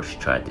 of course,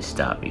 tried to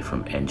stop me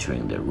from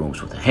entering their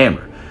rooms with a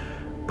hammer,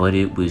 but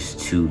it was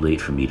too late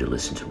for me to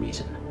listen to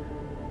reason.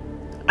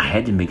 I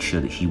had to make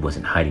sure that he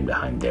wasn't hiding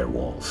behind their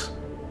walls.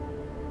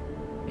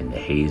 In the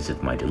haze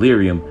of my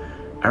delirium,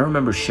 I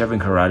remember shoving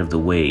her out of the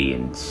way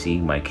and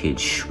seeing my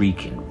kids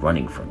shriek and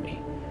running from me.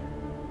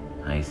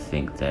 I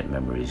think that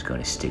memory is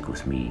going to stick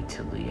with me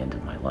till the end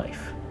of my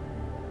life.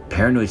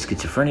 Paranoid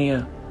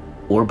schizophrenia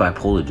or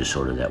bipolar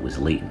disorder that was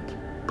latent,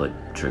 but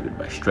triggered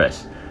by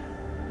stress,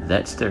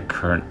 that's their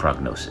current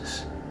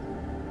prognosis.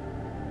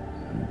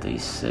 They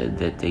said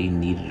that they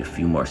needed a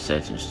few more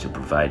sessions to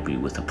provide me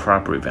with a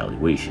proper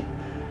evaluation.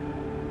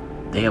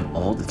 They have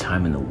all the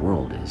time in the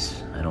world,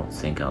 as I don't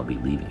think I'll be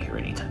leaving here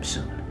anytime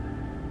soon.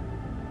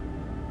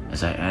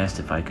 As I asked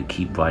if I could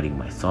keep writing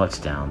my thoughts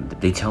down,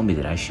 they tell me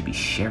that I should be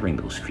sharing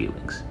those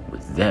feelings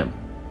with them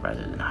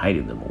rather than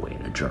hiding them away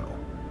in a journal.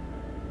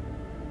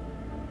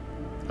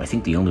 I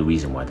think the only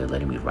reason why they're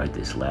letting me write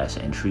this last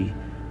entry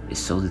is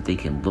so that they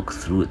can look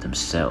through it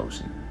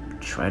themselves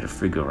and try to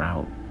figure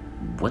out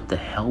what the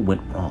hell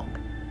went wrong.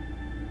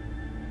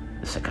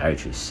 The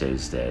psychiatrist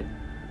says that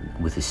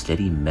with a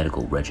steady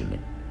medical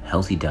regimen,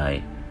 healthy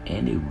diet,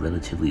 and a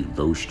relatively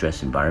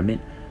low-stress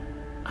environment,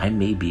 I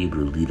may be able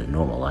to lead a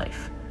normal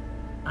life.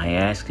 I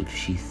asked if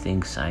she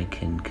thinks I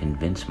can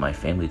convince my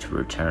family to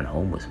return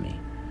home with me.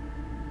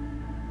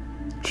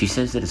 She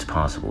says that it's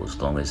possible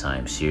as long as I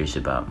am serious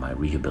about my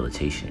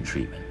rehabilitation and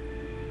treatment.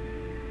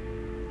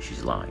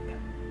 She's lying.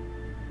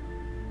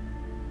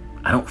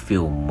 I don't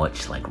feel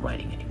much like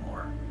writing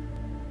anymore.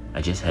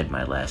 I just had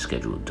my last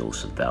scheduled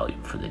dose of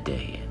Valium for the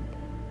day,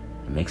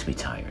 and it makes me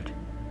tired.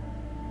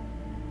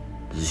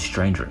 There's a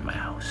stranger in my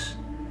house.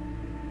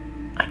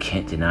 I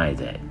can't deny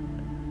that.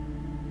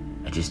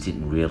 I just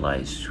didn't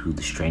realize who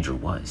the stranger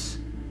was.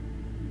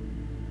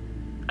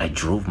 I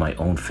drove my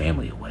own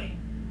family away.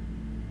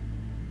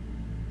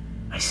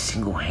 I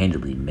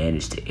single-handedly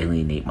managed to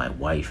alienate my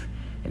wife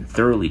and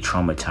thoroughly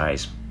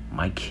traumatize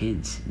my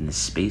kids in the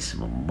space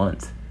of a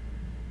month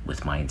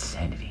with my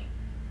insanity.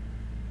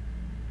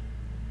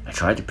 I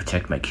tried to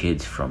protect my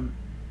kids from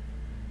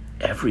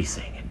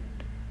everything and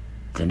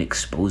then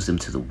expose them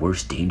to the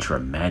worst danger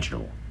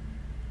imaginable,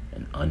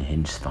 an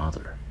unhinged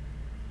father.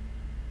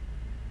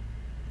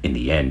 In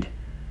the end,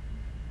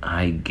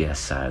 I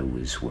guess I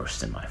was worse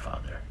than my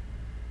father.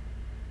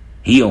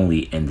 He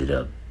only ended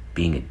up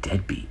being a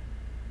deadbeat.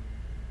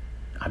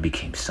 I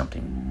became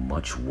something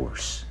much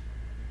worse,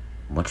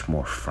 much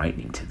more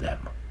frightening to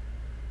them.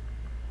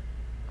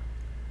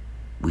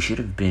 We should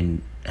have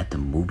been at the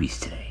movies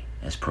today,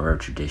 as per our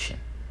tradition,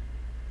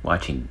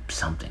 watching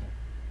something,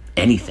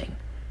 anything,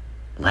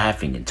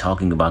 laughing and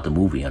talking about the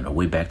movie on our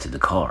way back to the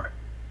car.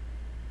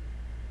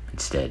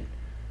 Instead,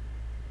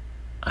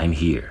 I'm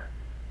here,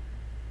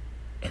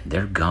 and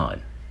they're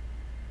gone,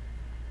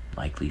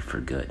 likely for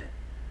good.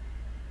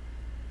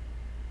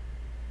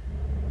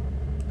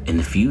 In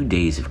the few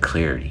days of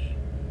clarity,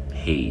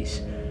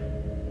 haze,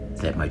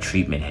 that my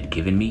treatment had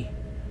given me,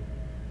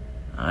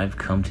 I've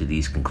come to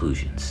these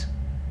conclusions.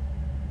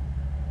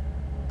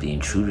 The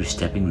intruder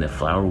stepping the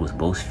flower with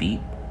both feet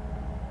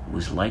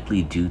was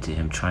likely due to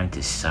him trying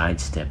to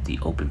sidestep the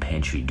open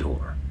pantry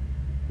door,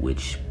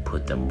 which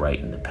put them right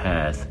in the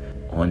path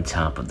on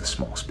top of the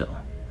small spill.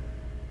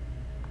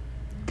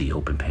 The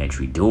open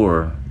pantry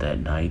door that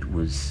night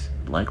was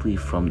likely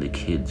from the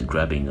kids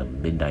grabbing a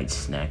midnight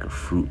snack of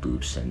Fruit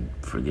Loops and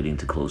forgetting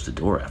to close the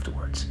door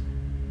afterwards.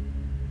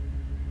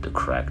 The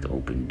cracked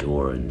open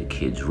door in the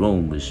kids'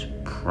 room was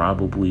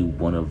probably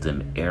one of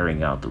them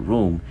airing out the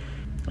room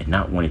and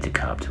not wanting to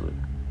cop to it,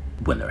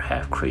 when their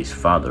half-crazed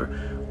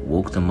father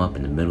woke them up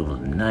in the middle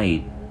of the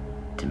night,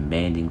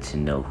 demanding to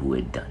know who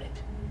had done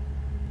it.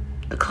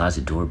 The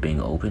closet door being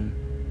open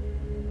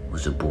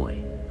was a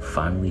boy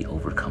finally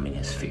overcoming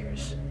his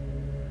fears.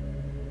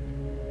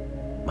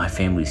 My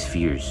family's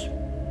fears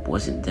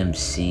wasn't them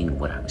seeing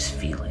what I was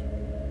feeling.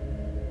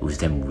 It was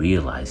them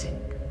realizing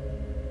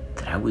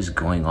that I was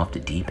going off the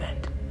deep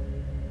end.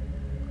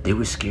 They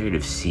were scared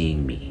of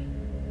seeing me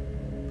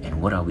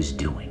and what I was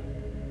doing,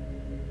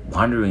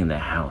 wandering in the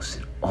house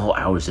at all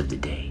hours of the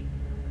day,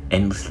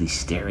 endlessly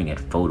staring at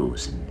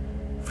photos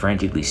and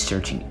frantically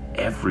searching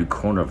every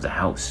corner of the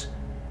house.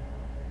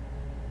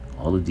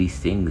 All of these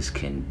things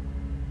can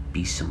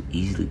be so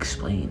easily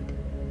explained.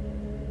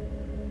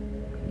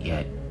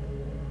 Yet,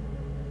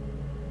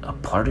 a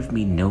part of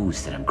me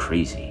knows that I'm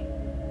crazy.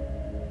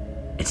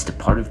 It's the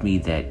part of me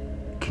that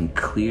can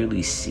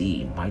clearly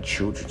see my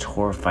children's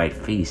horrified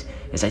face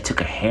as I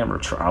took a hammer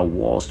to our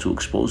walls to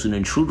expose an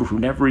intruder who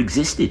never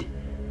existed.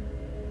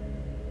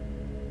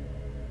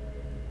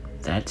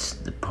 That's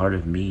the part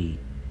of me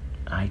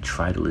I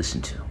try to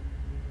listen to.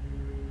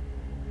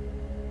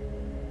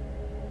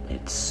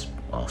 It's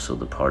also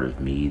the part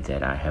of me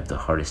that I have the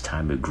hardest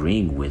time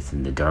agreeing with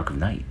in the dark of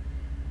night.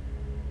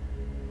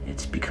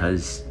 It's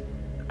because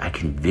I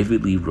can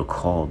vividly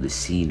recall the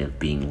scene of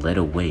being led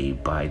away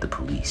by the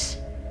police.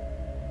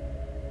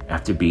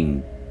 After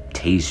being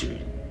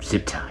tasered and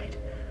zip-tied,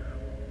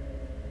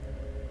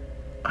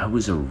 I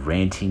was a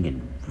ranting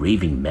and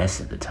raving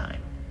mess at the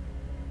time,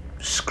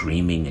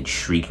 screaming and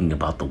shrieking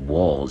about the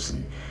walls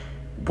and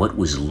what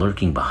was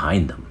lurking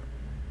behind them.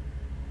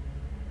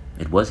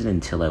 It wasn't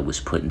until I was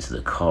put into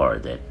the car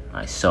that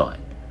I saw it.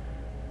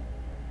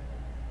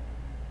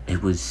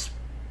 It was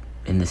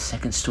in the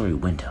second-story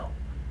window.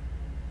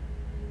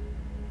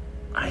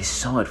 I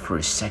saw it for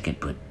a second,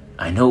 but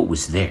I know it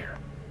was there.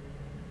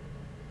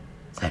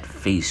 That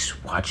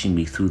face watching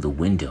me through the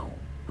window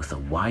with a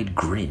wide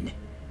grin.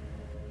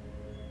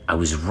 I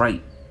was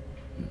right.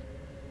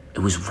 It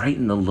was right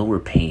in the lower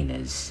pane,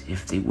 as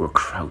if they were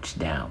crouched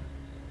down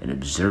and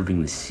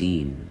observing the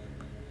scene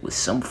with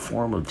some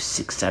form of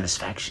sick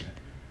satisfaction.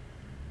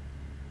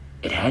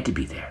 It had to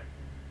be there,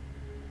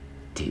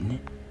 didn't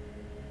it?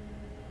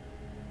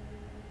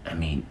 I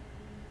mean,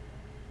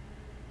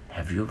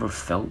 have you ever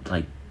felt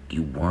like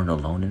you weren't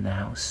alone in the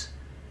house?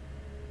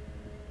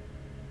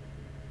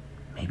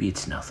 Maybe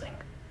it's nothing.